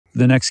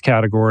the next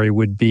category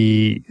would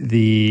be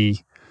the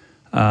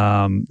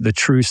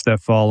truths that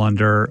fall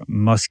under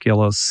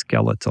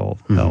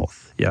musculoskeletal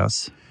health.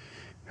 Yes.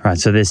 Right.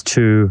 So there's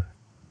two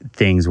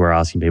things we're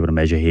asking people to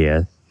measure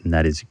here, and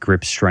that is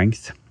grip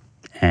strength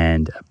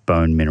and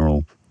bone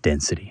mineral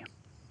density.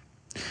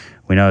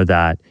 We know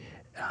that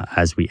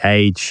as we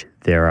age,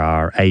 there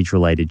are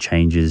age-related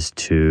changes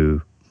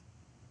to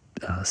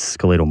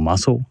skeletal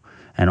muscle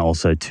and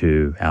also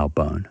to our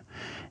bone.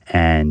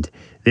 And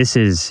this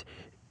is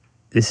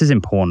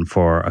important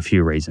for a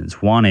few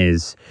reasons. One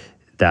is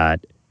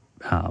that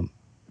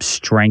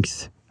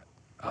strength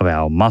of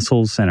our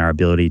muscles and our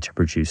ability to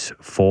produce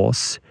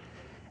force,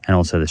 and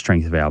also the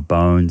strength of our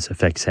bones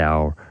affects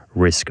our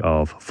risk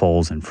of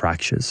falls and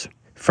fractures.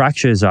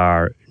 Fractures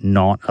are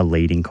not a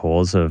leading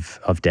cause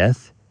of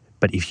death,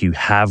 but if you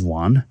have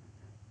one,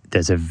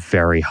 there's a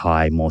very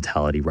high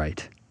mortality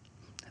rate.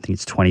 I think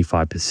it's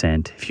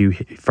 25%. If you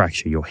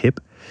fracture your hip,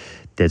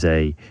 there's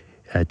a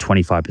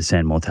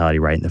 25% mortality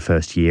rate in the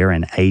first year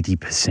and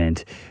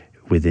 80%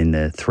 within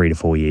the 3 to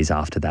 4 years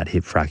after that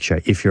hip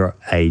fracture if you're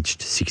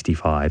aged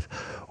 65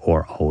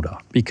 or older.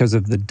 Because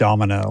of the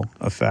domino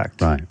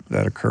effect Right.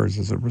 that occurs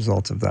as a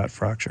result of that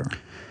fracture.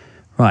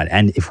 Right.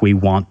 And if we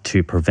want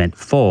to prevent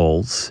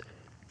falls,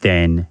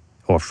 then,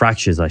 or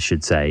fractures, I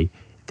should say,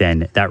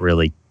 then that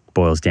really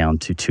boils down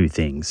to two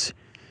things.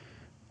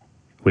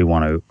 We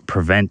want to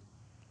prevent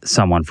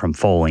someone from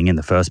falling in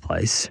the first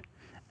place.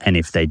 And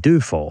if they do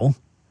fall,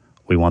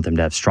 we want them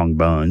to have strong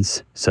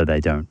bones so they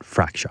don't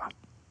fracture.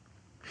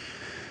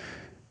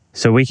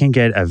 So we can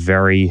get a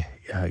very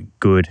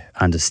good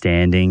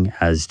understanding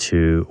as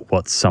to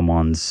what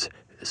someone's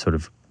sort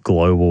of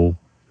global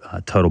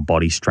total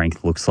body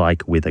strength looks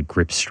like with a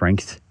grip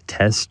strength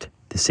test.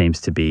 This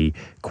seems to be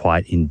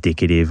quite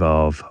indicative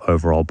of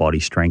overall body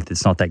strength.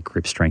 It's not that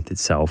grip strength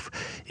itself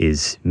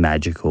is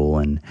magical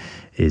and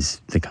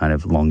is the kind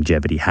of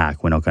longevity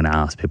hack. We're not going to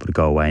ask people to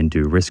go away and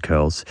do wrist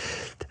curls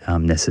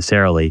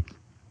necessarily.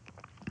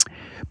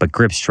 But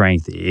grip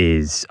strength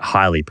is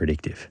highly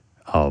predictive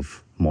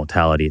of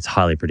mortality. It's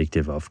highly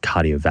predictive of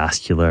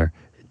cardiovascular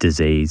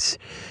disease.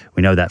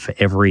 We know that for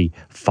every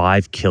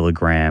 5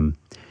 kilogram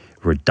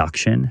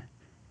reduction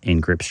in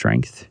grip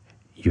strength,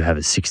 you have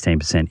a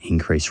 16%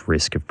 increased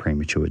risk of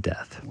premature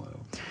death. Wow.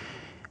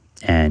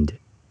 And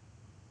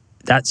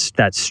that's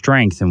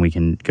strength, and we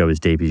can go as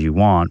deep as you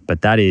want,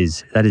 but that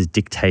is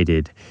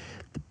dictated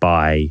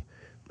by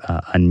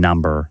a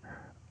number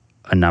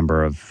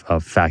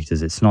of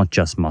factors. It's not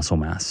just muscle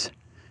mass.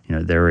 You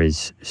know, there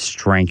is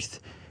strength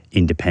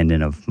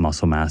independent of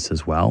muscle mass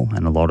as well,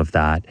 and a lot of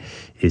that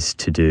is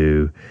to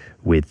do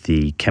with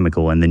the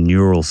chemical and the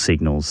neural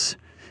signals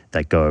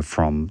that go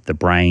from the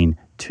brain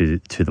to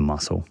the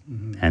muscle.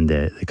 Mm-hmm. And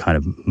the kind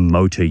of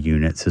motor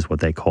units is what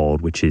they're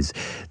called, which is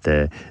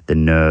the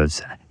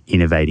nerves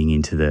innervating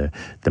into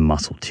the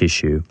muscle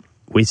tissue.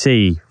 We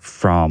see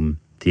from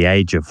the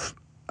age of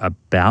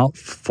about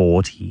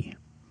 40,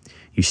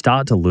 you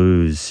start to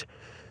lose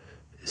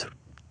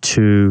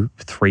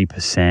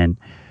 2-3%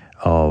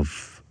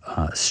 of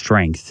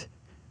strength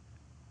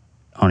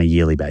on a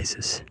yearly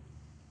basis,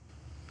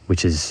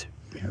 which is,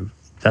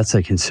 that's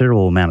a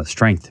considerable amount of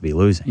strength to be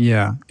losing.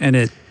 Yeah, and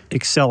it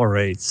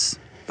accelerates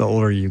the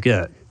older you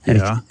get.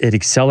 It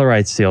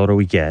accelerates the older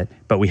we get,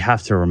 but we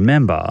have to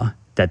remember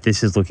that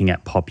this is looking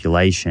at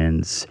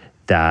populations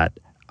that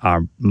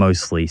are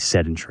mostly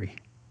sedentary.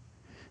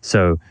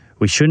 So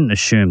we shouldn't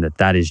assume that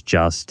that is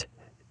just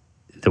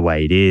the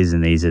way it is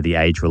and these are the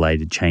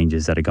age-related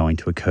changes that are going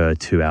to occur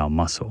to our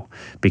muscle.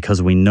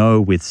 Because we know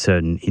with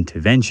certain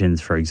interventions,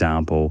 for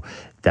example,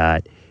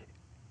 that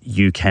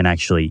you can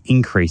actually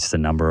increase the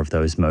number of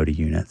those motor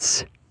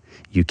units.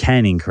 You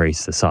can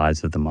increase the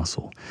size of the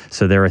muscle.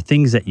 So there are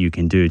things that you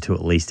can do to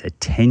at least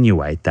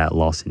attenuate that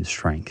loss in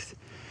strength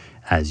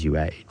as you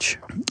age.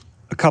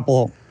 A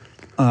couple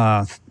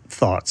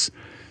thoughts.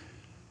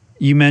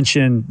 You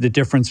mentioned the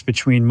difference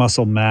between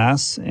muscle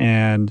mass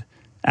and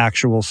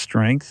actual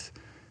strength.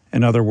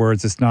 In other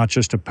words, it's not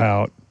just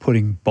about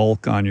putting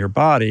bulk on your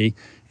body.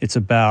 It's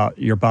about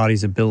your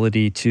body's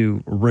ability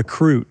to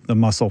recruit the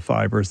muscle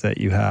fibers that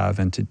you have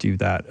and to do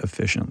that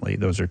efficiently.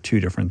 Those are two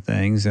different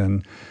things.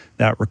 And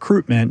that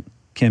recruitment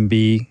can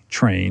be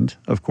trained,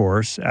 of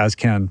course, as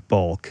can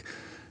bulk.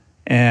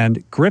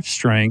 And grip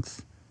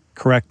strength,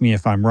 correct me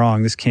if I'm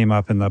wrong, this came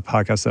up in the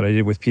podcast that I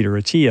did with Peter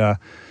Attia.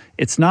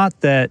 It's not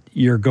that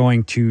you're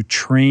going to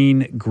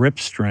train grip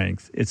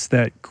strength. It's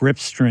that grip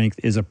strength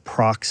is a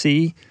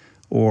proxy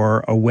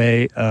or a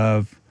way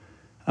of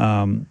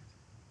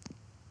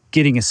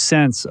getting a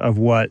sense of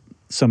what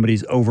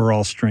somebody's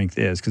overall strength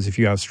is. Because if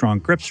you have strong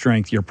grip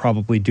strength, you're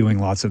probably doing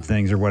lots of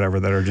things or whatever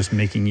that are just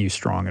making you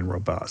strong and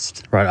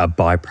robust. Right, a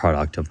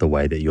byproduct of the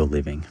way that you're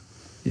living.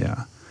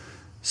 Yeah.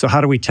 So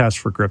how do we test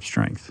for grip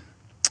strength?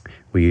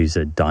 We use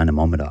a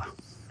dynamometer,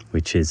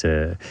 which is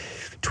a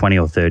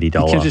 $20 or $30. You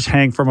can't just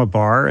hang from a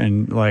bar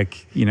and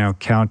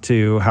count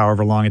to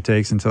however long it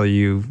takes until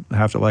you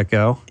have to let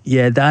go?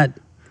 Yeah,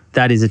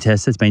 that is a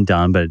test that's been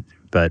done,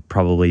 but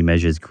probably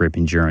measures grip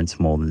endurance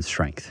more than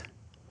strength.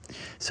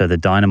 So the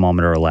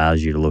dynamometer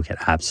allows you to look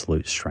at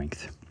absolute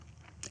strength.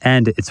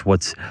 And it's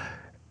what's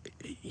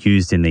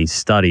used in these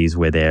studies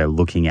where they're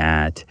looking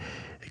at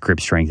grip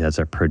strength as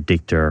a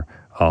predictor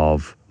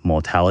of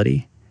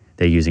mortality.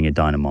 They're using a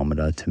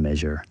dynamometer to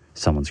measure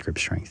someone's grip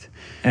strength.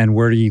 And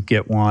where do you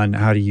get one?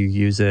 How do you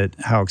use it?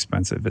 How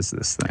expensive is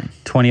this thing?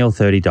 $20 or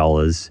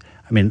 $30.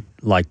 I mean,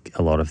 like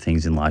a lot of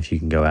things in life, you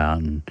can go out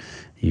and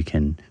you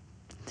can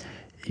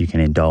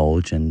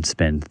indulge and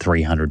spend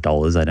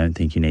 $300. I don't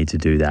think you need to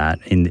do that.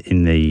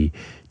 In the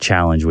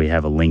challenge, we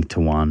have a link to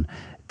one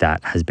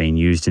that has been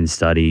used in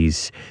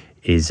studies,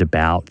 is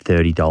about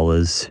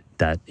 $30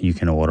 that you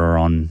can order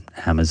on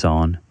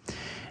Amazon.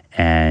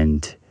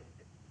 And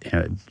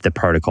the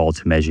protocol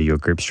to measure your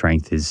grip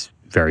strength is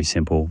very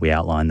simple. We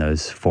outline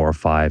those 4 or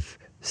 5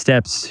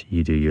 steps.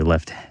 You do your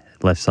left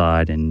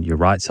side and your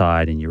right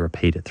side, and you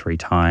repeat it 3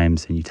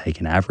 times, and you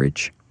take an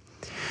average,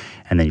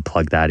 and then you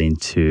plug that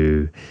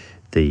into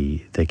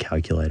the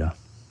calculator.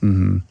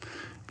 Mm-hmm.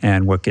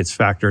 And what gets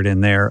factored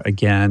in there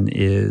again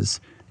is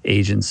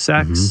age and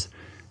sex,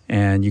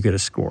 and you get a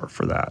score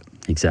for that.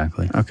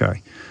 Exactly.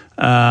 Okay.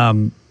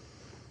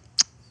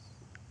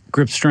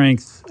 Grip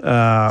strength.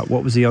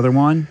 What was the other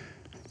one?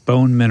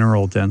 Bone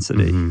mineral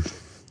density.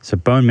 So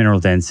bone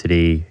mineral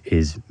density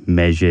is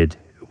measured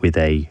with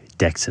a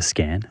DEXA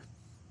scan.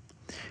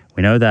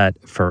 We know that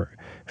for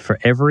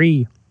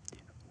every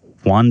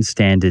 1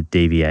 standard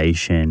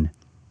deviation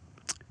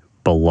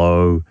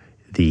below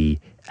the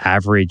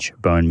average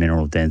bone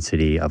mineral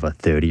density of a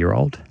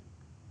 30-year-old,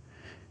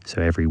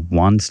 so every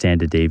 1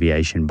 standard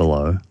deviation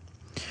below,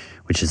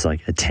 which is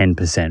like a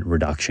 10%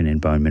 reduction in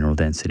bone mineral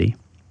density,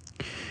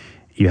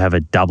 you have a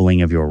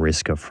doubling of your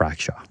risk of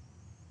fracture.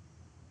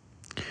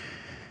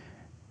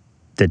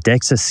 The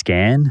DEXA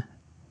scan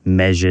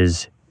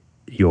measures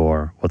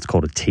your what's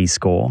called a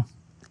T-score.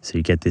 So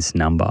you get this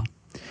number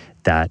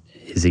that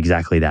is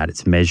exactly that.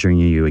 It's measuring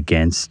you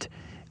against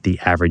the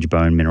average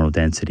bone mineral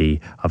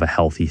density of a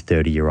healthy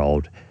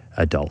 30-year-old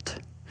adult.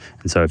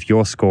 And so if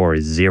your score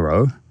is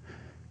 0,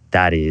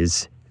 that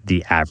is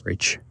the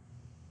average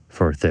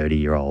for a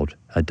 30-year-old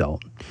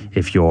adult.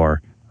 If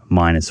you're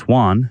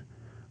 -1,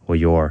 well,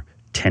 you're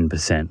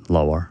 10%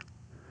 lower.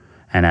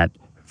 And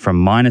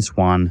from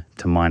 -1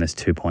 to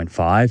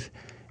 -2.5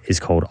 is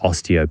called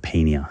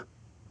osteopenia.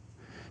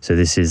 So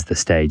this is the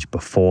stage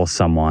before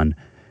someone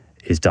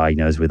is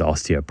diagnosed with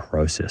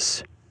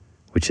osteoporosis,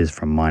 which is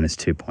from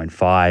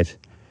 -2.5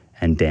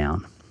 and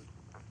down.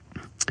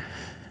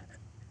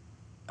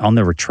 On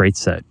the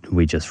retreats that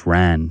we just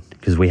ran,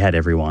 because we had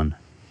everyone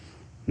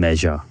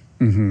measure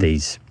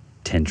these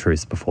 10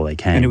 truths before they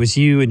came. And it was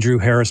you and Drew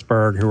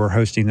Harrisberg who were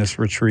hosting this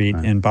retreat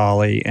in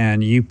Bali,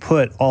 and you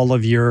put all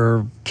of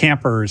your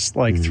campers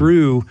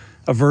through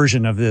a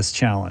version of this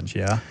challenge,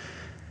 yeah?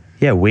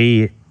 Yeah,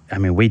 we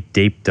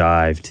deep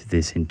dived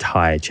this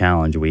entire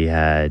challenge. We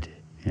had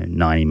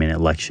 90-minute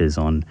lectures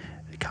on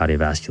the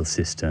cardiovascular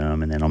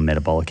system, and then on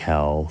metabolic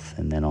health,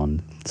 and then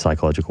on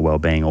psychological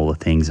well-being, all the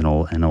things and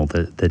all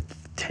the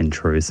 10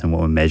 truths and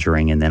what we're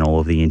measuring, and then all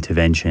of the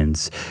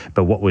interventions.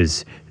 But what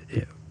was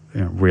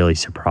really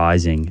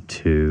surprising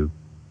to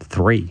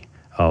 3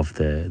 of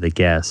the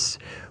guests,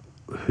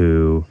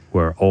 who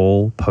were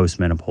all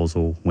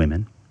postmenopausal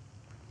women.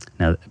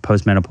 Now,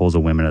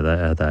 postmenopausal women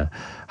are the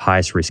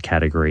highest risk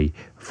category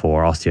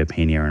for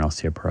osteopenia and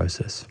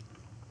osteoporosis.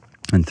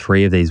 And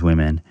 3 of these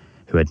women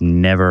who had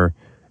never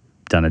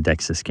done a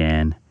DEXA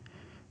scan,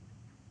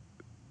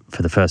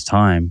 for the first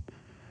time,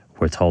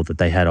 were told that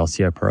they had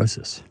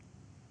osteoporosis.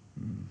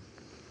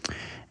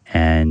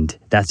 And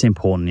that's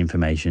important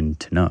information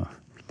to know,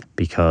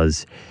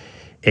 because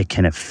it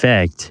can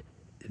affect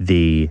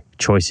the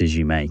choices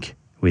you make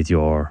with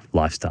your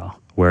lifestyle.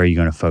 Where are you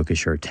going to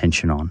focus your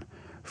attention on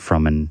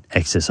from an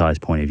exercise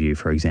point of view,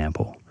 for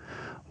example?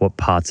 What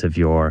parts of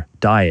your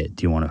diet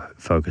do you want to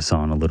focus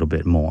on a little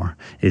bit more?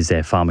 Is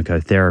there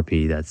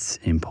pharmacotherapy that's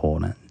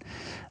important?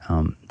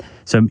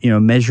 So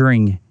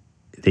measuring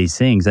these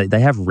things, they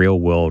have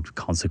real-world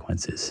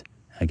consequences,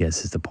 I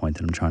guess, is the point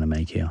that I'm trying to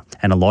make here.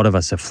 And a lot of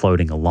us are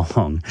floating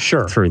along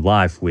through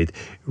life with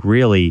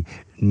really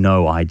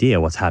no idea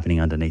what's happening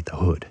underneath the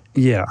hood.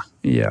 Yeah.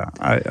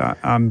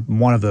 I'm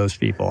one of those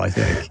people, I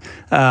think.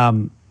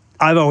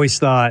 I've always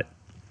thought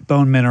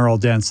bone mineral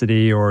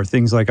density or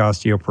things like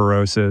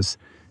osteoporosis,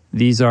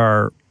 these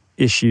are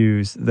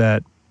issues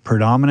that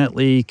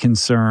predominantly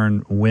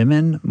concern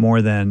women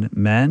more than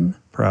men.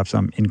 Perhaps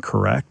I'm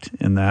incorrect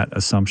in that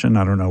assumption.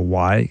 I don't know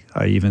why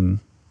I even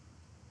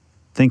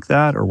think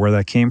that or where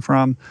that came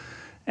from.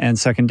 And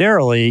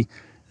secondarily,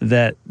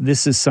 that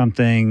this is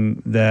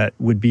something that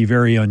would be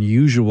very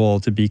unusual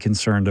to be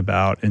concerned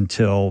about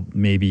until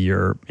maybe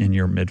you're in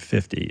your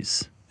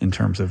mid-50s in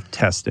terms of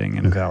testing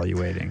and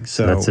evaluating.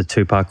 So that's a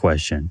 2-part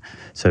question.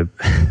 So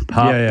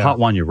part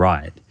 1, you're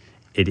right.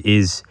 It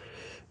is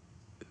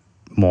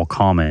more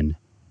common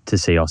to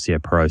see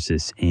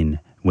osteoporosis in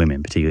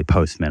women, particularly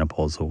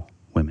postmenopausal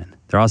women.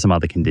 There are some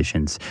other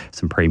conditions,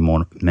 some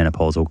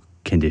premenopausal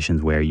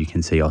conditions where you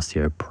can see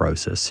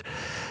osteoporosis,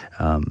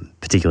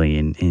 particularly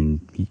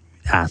in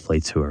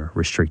athletes who are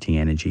restricting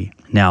energy.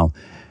 Now,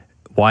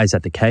 why is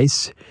that the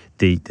case?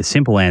 The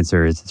simple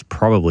answer is it's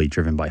probably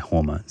driven by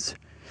hormones.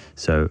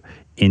 So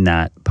in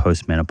that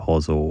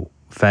postmenopausal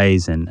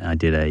phase, and I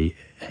did a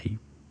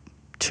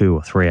 2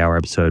 or 3 hour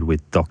episode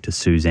with Dr.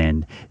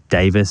 Suzanne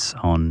Davis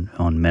on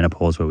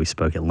menopause where we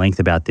spoke at length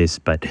about this,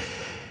 but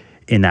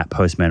in that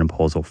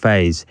postmenopausal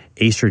phase,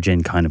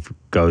 estrogen kind of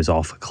goes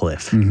off a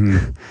cliff.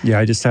 Mm-hmm. Yeah,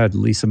 I just had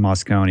Lisa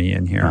Mosconi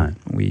in here. Right.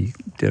 We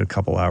did a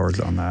couple hours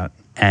on that.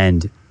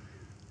 And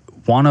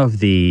one of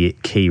the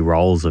key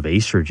roles of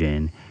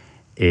estrogen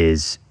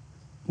is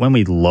when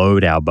we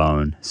load our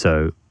bone.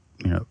 So,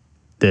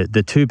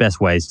 the two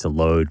best ways to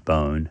load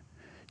bone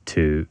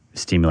to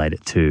stimulate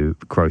it to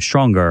grow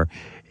stronger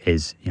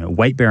is,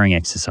 weight-bearing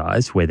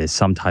exercise where there's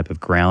some type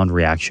of ground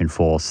reaction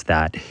force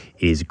that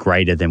is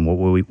greater than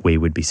what we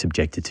would be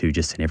subjected to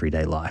just in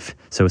everyday life.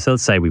 So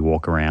let's say we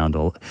walk around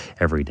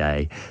every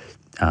day.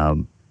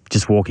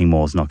 Just walking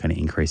more is not going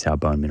to increase our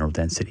bone mineral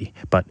density,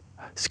 but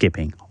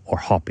skipping or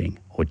hopping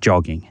or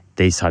jogging,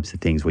 these types of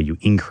things where you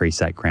increase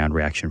that ground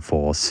reaction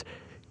force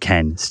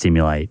can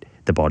stimulate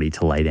the body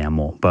to lay down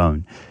more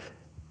bone.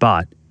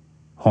 But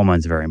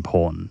hormones are very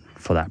important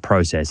for that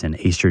process, and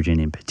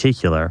estrogen in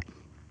particular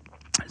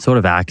sort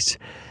of acts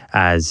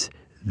as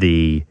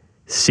the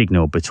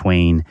signal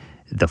between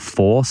the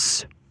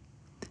force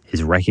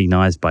is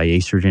recognized by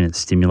estrogen, it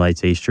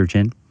stimulates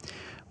estrogen,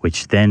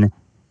 which then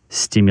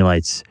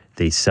stimulates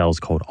these cells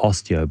called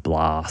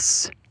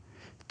osteoblasts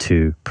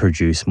to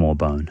produce more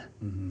bone.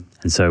 Mm-hmm.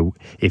 And so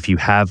if you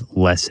have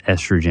less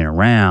estrogen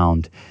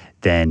around,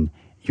 then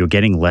you're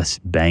getting less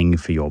bang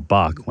for your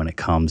buck when it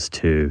comes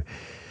to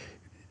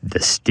the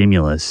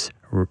stimulus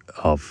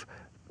of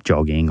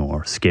jogging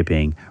or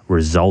skipping,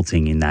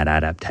 resulting in that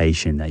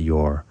adaptation that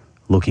you're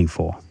looking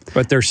for.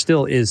 But there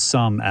still is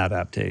some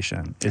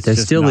adaptation. There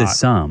still is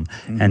some.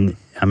 Mm-hmm. And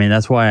I mean,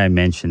 that's why I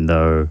mentioned,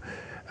 though,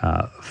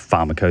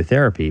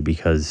 pharmacotherapy,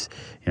 because,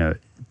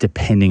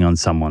 depending on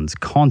someone's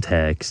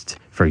context,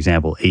 for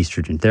example,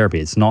 estrogen therapy,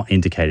 it's not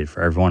indicated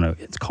for everyone.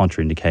 It's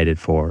contraindicated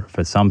for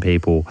some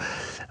people.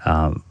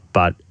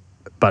 But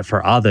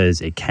for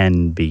others, it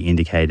can be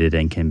indicated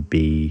and can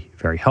be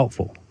very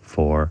helpful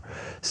for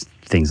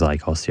things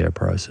like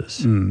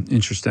osteoporosis.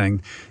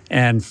 Interesting.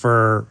 And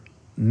for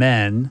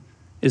men,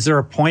 is there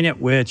a point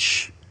at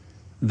which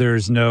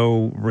there's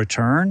no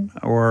return,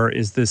 or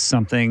is this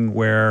something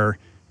where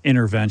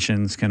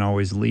interventions can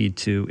always lead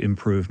to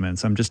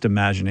improvements? I'm just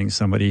imagining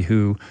somebody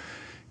who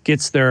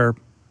gets their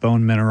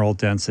bone mineral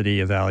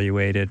density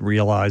evaluated,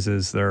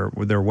 realizes they're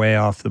way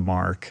off the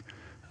mark.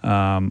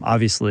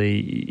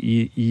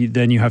 Obviously,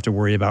 then you have to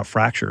worry about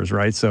fractures,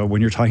 right? So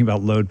when you're talking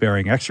about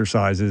load-bearing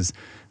exercises,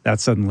 that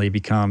suddenly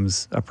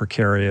becomes a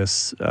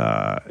precarious,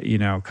 kind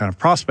of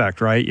prospect,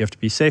 right? You have to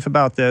be safe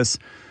about this,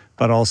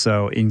 but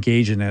also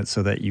engage in it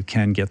so that you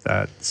can get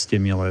that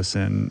stimulus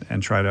and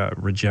try to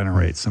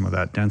regenerate some of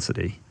that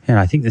density. And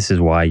I think this is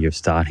why you're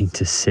starting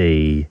to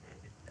see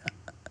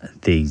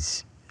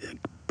these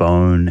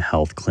bone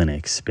health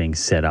clinics being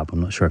set up. I'm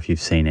not sure if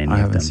you've seen any of them.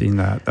 I haven't seen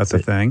that. That's a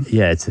thing?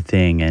 Yeah, it's a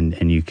thing.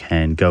 And you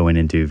can go in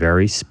and do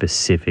very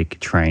specific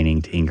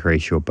training to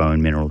increase your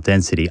bone mineral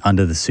density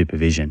under the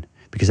supervision.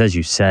 Because as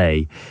you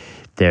say,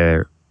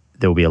 there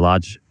will be a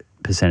large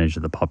percentage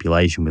of the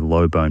population with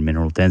low bone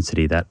mineral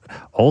density that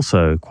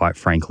also, quite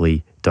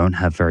frankly, don't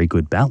have very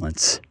good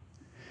balance.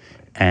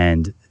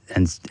 And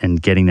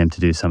getting them to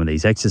do some of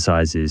these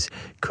exercises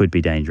could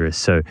be dangerous.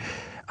 So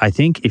I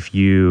think if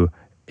you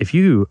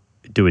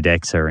do a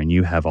DEXA and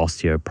you have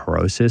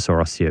osteoporosis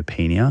or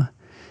osteopenia,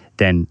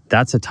 then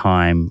that's a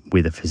time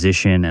with a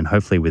physician and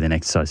hopefully with an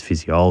exercise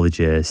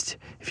physiologist,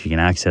 if you can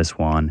access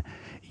one,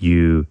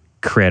 you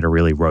create a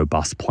really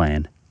robust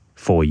plan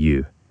for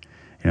you.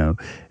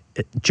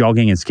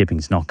 Jogging and skipping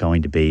is not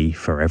going to be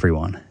for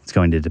everyone. It's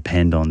going to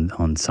depend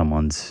on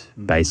someone's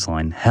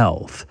baseline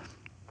health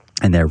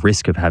and their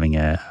risk of having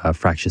a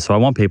fracture. So I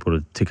want people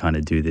to kind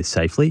of do this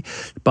safely.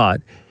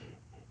 But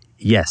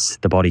yes,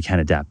 the body can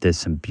adapt. There's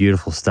some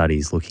beautiful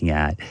studies looking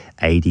at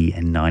 80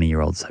 and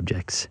 90-year-old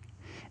subjects.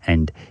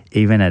 And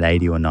even at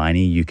 80 or 90,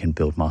 you can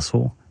build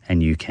muscle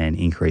and you can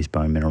increase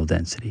bone mineral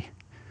density.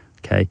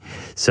 Okay?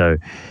 So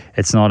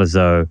it's not as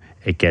though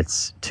it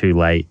gets too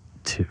late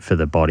for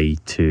the body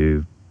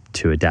to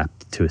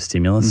adapt to a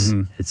stimulus.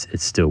 Mm-hmm. It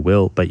still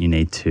will, but you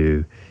need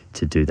to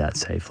do that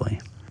safely.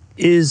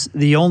 Is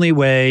the only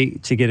way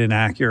to get an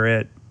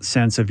accurate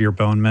sense of your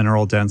bone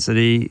mineral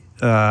density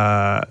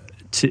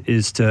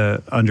is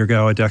to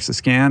undergo a DEXA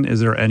scan? Is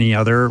there any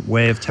other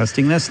way of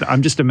testing this?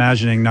 I'm just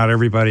imagining not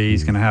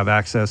everybody's going to have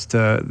access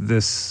to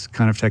this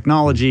kind of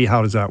technology.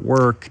 How does that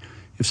work?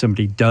 If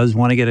somebody does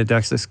want to get a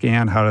DEXA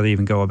scan, how do they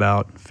even go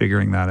about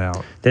figuring that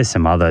out? There's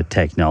some other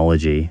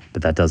technology,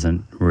 but that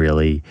doesn't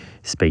really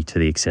speak to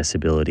the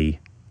accessibility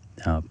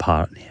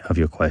part of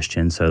your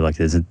question. So like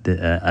there's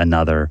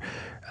another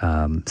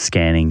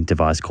scanning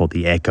device called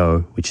the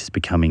Echo, which is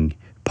becoming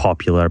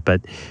popular,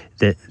 but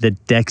the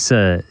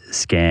DEXA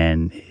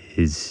scan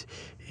is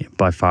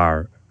by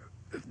far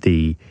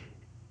the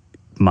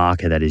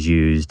marker that is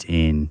used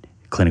in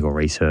clinical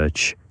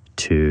research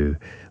to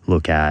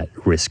look at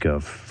risk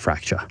of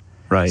fracture.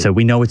 Right. So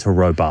we know it's a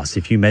robust.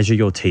 If you measure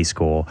your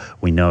T-score,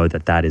 we know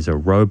that that is a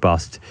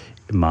robust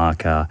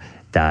marker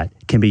that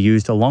can be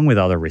used along with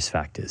other risk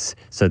factors.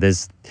 So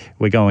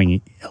we're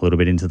going a little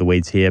bit into the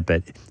weeds here,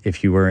 but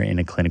if you were in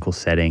a clinical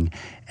setting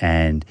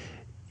and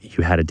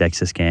you had a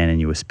DEXA scan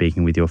and you were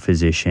speaking with your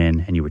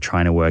physician and you were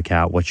trying to work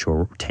out what's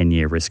your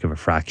 10-year risk of a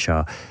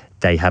fracture,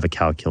 they have a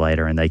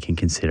calculator and they can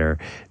consider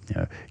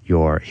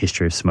your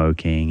history of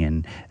smoking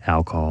and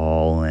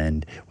alcohol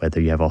and whether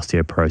you have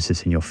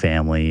osteoporosis in your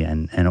family,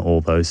 and all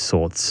those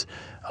sorts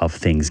of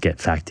things get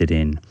factored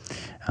in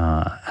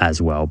as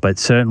well. But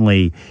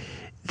certainly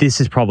this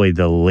is probably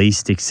the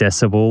least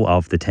accessible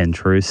of the 10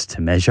 truths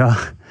to measure.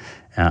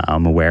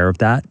 I'm aware of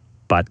that,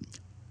 but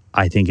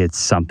I think it's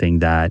something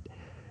that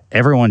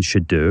everyone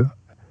should do,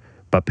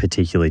 but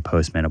particularly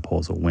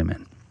postmenopausal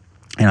women.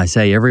 And I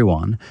say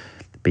everyone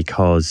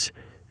because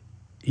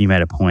you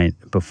made a point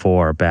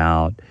before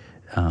about,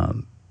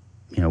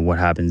 what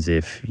happens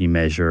if you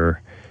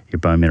measure your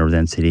bone mineral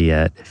density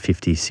at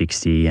 50,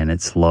 60 and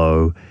it's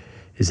low.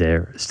 Is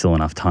there still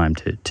enough time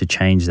to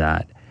change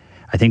that?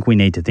 I think we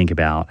need to think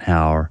about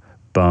our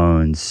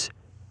bones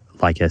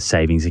like a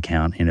savings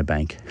account in a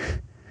bank.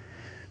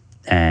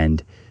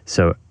 And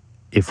so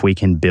if we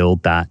can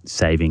build that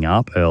saving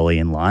up early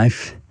in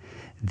life,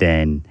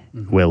 then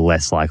we're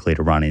less likely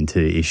to run into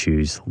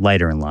issues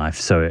later in life.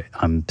 So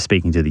I'm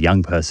speaking to the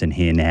young person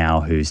here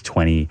now who's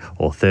 20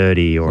 or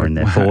 30 or in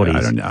their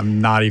 40s. I'm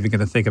not even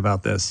going to think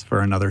about this for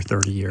another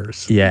 30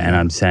 years. Yeah, and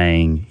I'm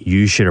saying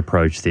you should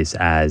approach this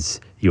as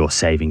your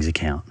savings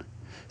account.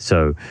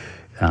 So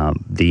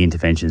the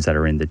interventions that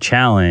are in the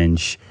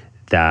challenge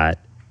that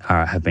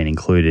have been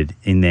included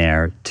in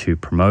there to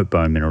promote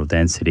bone mineral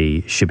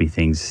density should be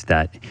things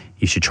that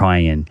you should try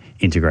and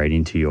integrate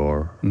into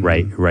your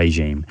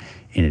regime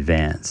in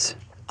advance.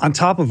 On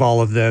top of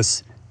all of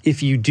this,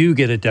 if you do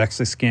get a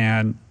DEXA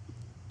scan,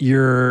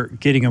 you're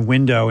getting a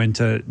window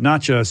into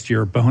not just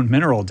your bone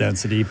mineral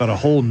density, but a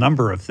whole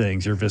number of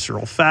things, your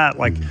visceral fat.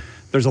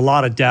 There's a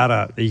lot of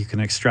data that you can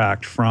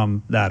extract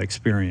from that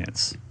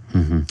experience.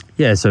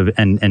 Yeah, so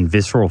and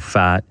visceral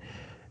fat,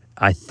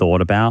 I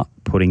thought about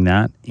putting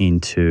that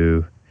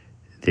into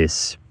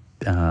this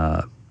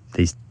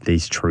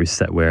these truths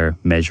that we're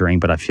measuring,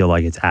 but I feel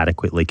like it's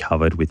adequately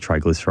covered with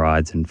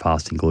triglycerides and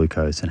fasting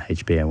glucose and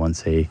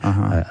HbA1c.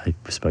 I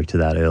spoke to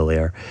that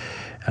earlier.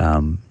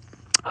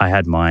 I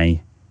had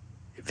my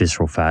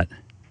visceral fat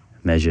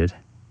measured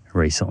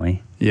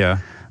recently. Yeah.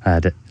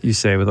 You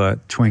say with a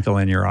twinkle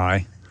in your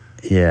eye.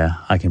 Yeah,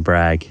 I can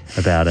brag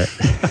about it.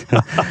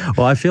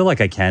 Well, I feel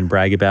like I can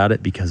brag about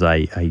it because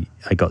I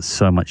got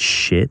so much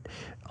shit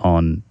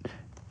on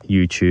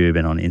YouTube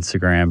and on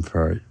Instagram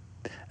for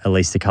at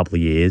least a couple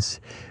of years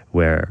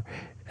where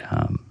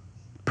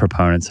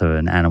proponents of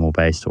an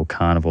animal-based or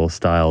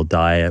carnivore-style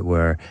diet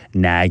were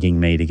nagging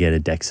me to get a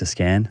DEXA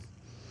scan,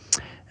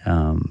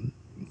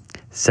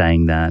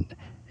 saying that,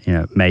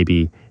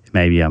 maybe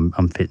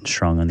I'm fit and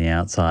strong on the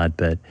outside,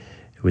 but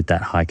with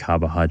that high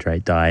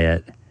carbohydrate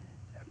diet,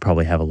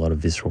 probably have a lot of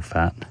visceral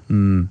fat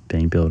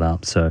being built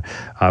up. So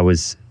I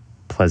was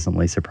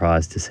pleasantly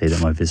surprised to see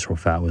that my visceral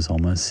fat was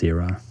almost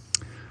zero.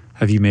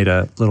 Have you made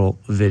a little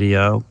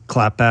video,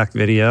 clapback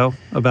video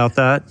about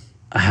that?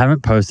 I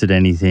haven't posted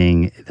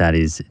anything that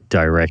is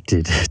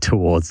directed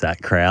towards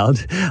that crowd.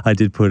 I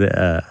did put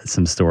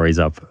some stories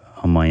up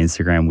on my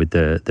Instagram with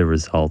the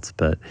results,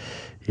 but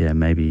yeah,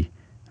 maybe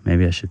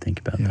I should think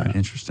about that.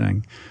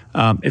 Interesting.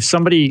 If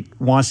somebody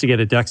wants to get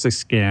a DEXA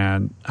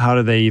scan, how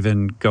do they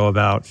even go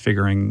about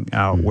figuring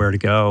out where to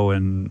go,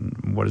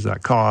 and what does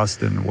that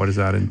cost, and what does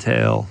that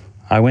entail?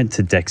 I went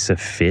to DEXA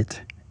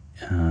Fit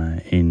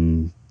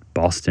in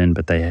Boston,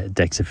 but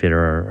DEXA Fit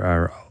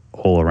are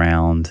all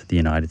around the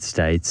United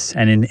States.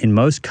 And in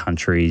most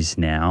countries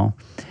now,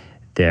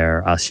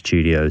 there are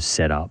studios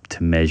set up to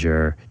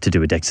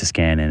do a DEXA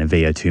scan and a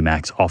VO2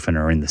 max often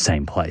are in the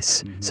same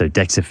place. So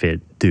DEXA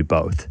Fit do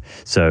both.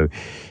 So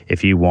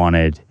if you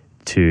wanted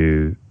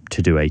to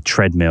do a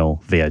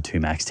treadmill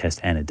VO2 max test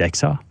and a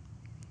DEXA,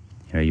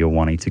 you're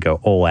wanting to go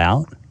all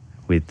out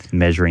with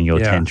measuring your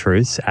 10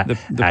 truths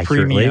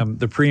accurately.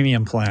 The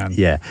premium plan.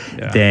 Yeah.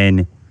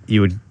 Then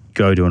you would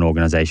go to an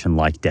organization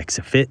like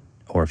DEXA Fit,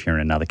 or if you're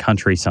in another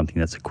country, something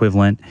that's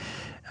equivalent.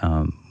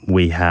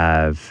 We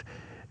have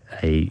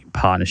a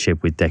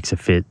partnership with DEXA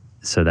Fit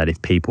so that if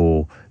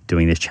people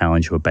doing this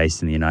challenge who are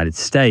based in the United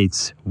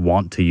States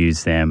want to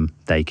use them,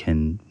 they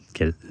can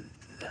get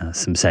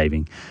some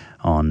saving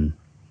on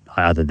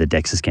either the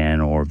DEXA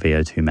scan or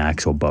VO2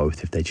 max or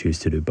both if they choose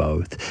to do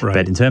both. Right.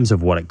 But in terms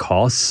of what it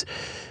costs,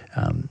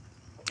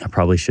 I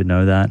probably should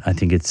know that. I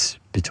think it's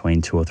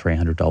between $200 or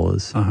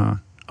 $300.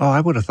 Oh, I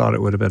would have thought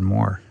it would have been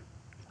more.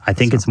 I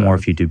think it's more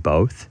if you do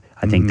both.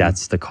 I think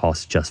that's the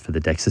cost just for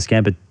the DEXA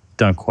scan, but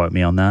don't quote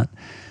me on that.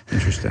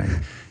 Interesting.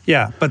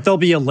 Yeah, but there'll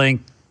be a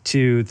link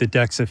to the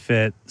DEXA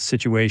Fit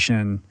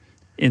situation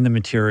in the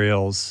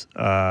materials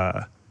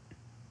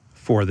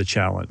for the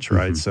challenge,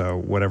 right? So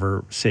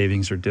whatever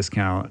savings or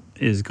discount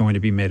is going to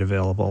be made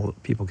available,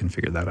 people can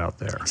figure that out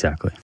there.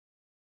 Exactly.